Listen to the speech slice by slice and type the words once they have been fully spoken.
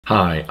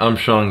Hi, I'm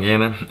Sean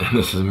Gannon, and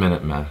this is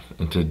Minute Math,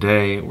 and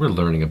today we're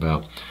learning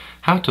about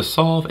how to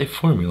solve a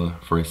formula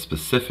for a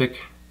specific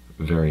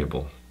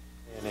variable.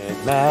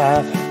 Minute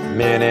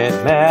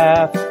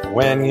Math,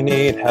 when you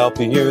need help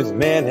you use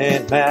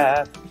Minute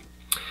Math.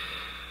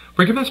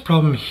 We're given this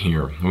problem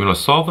here. We're going to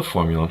solve the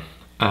formula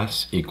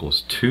s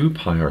equals 2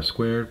 pi r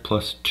squared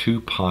plus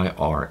 2 pi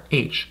r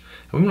h,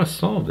 and we want to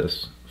solve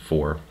this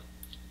for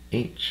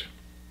h.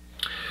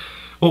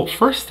 Well,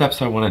 first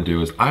steps I want to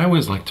do is I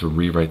always like to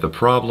rewrite the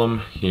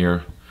problem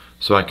here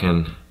so I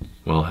can,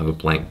 well, have a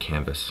blank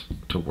canvas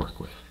to work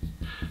with.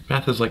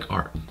 Math is like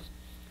art.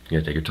 You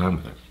gotta take your time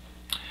with it.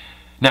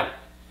 Now,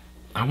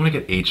 I want to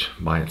get h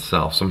by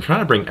itself, so I'm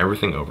trying to bring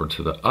everything over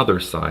to the other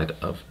side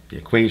of the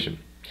equation.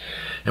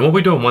 And what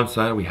we do on one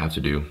side, we have to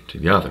do to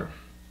the other.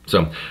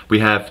 So we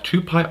have 2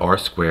 pi r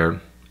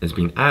squared is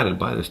being added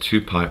by this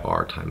 2 pi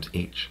r times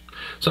h.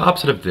 So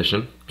opposite of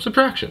addition,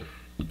 subtraction.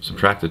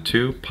 Subtract the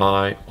 2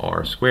 pi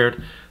r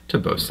squared to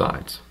both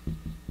sides.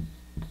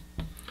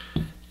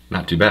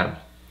 Not too bad.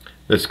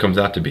 This comes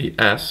out to be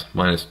s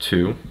minus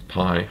 2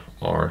 pi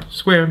r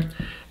squared,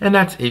 and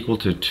that's equal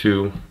to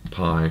 2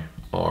 pi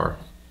r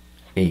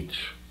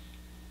h.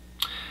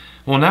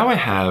 Well, now I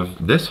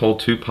have this whole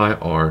 2 pi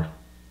r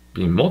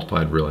being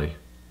multiplied really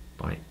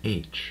by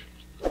h.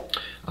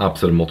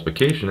 Opposite of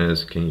multiplication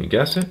is, can you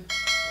guess it?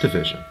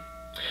 Division.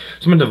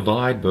 So I'm going to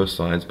divide both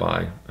sides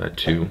by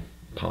 2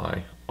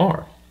 pi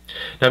r.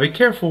 Now be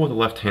careful with the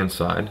left-hand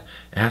side.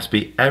 It has to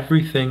be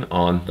everything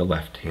on the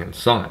left-hand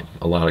side.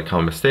 A lot of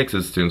common mistakes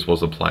is students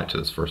will apply it to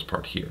this first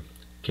part here.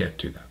 Can't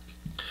do that.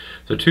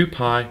 So 2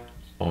 pi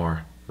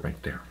r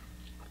right there.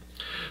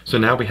 So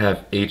now we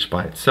have h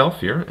by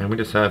itself here, and we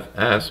just have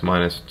s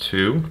minus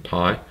 2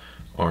 pi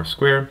r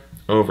squared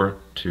over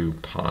 2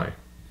 pi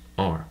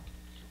r.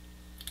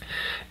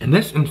 And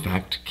this, in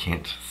fact,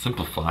 can't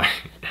simplify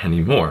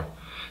anymore.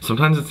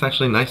 Sometimes it's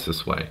actually nice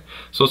this way.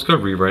 So let's go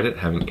rewrite it,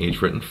 having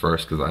h written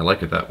first, because I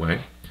like it that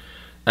way.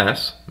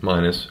 S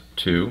minus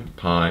 2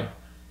 pi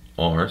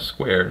r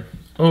squared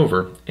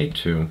over a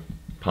 2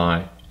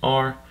 pi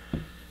r.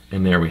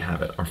 And there we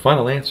have it. Our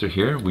final answer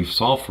here, we've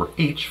solved for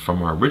h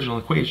from our original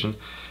equation,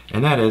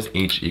 and that is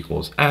h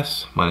equals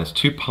s minus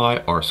 2 pi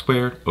r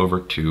squared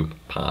over 2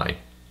 pi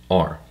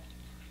r.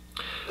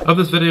 I hope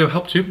this video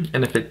helped you,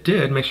 and if it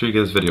did, make sure you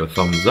give this video a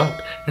thumbs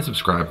up and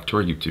subscribe to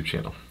our YouTube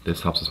channel.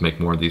 This helps us make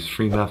more of these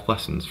free math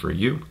lessons for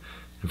you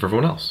and for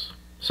everyone else.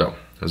 So,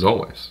 as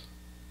always,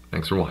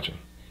 thanks for watching.